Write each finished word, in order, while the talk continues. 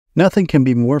Nothing can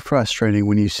be more frustrating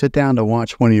when you sit down to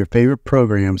watch one of your favorite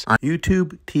programs on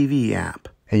YouTube TV app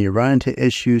and you run into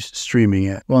issues streaming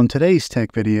it. Well, in today's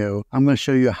tech video, I'm going to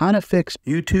show you how to fix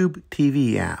YouTube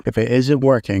TV app if it isn't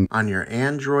working on your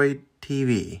Android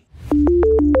TV.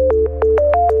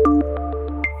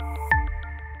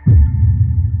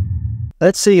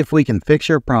 Let's see if we can fix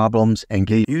your problems and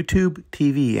get YouTube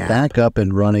TV app back up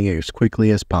and running as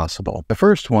quickly as possible. The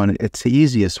first one, it's the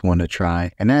easiest one to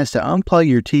try, and that's to unplug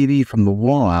your TV from the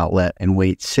wall outlet and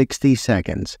wait 60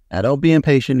 seconds. Now don't be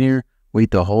impatient here.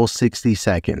 Wait the whole 60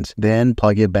 seconds, then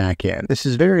plug it back in. This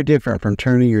is very different from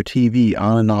turning your TV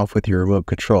on and off with your remote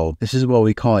control. This is what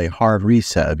we call a hard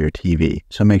reset of your TV,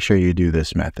 so make sure you do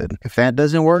this method. If that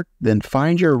doesn't work, then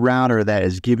find your router that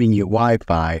is giving you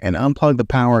Wi-Fi and unplug the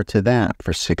power to that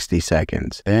for 60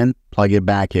 seconds. Then plug it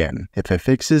back in. If it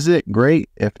fixes it, great.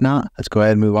 If not, let's go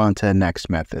ahead and move on to the next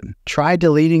method. Try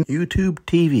deleting YouTube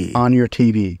TV on your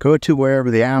TV. Go to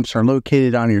wherever the apps are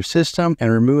located on your system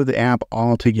and remove the app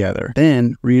altogether.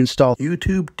 Then reinstall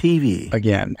YouTube TV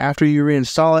again. After you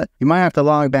reinstall it, you might have to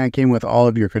log back in with all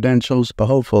of your credentials, but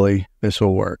hopefully this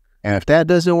will work. And if that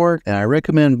doesn't work, then I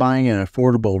recommend buying an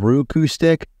affordable Roku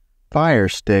stick, Fire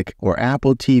Stick, or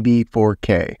Apple TV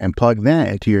 4K and plug that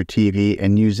into your TV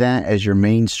and use that as your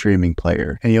main streaming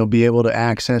player. And you'll be able to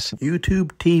access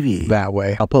YouTube TV that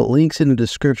way. I'll put links in the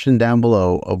description down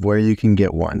below of where you can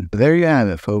get one. But there you have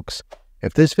it, folks.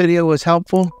 If this video was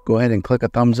helpful, go ahead and click a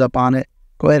thumbs up on it.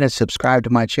 Go ahead and subscribe to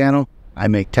my channel. I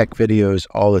make tech videos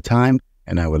all the time,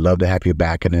 and I would love to have you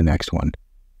back in the next one.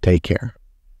 Take care.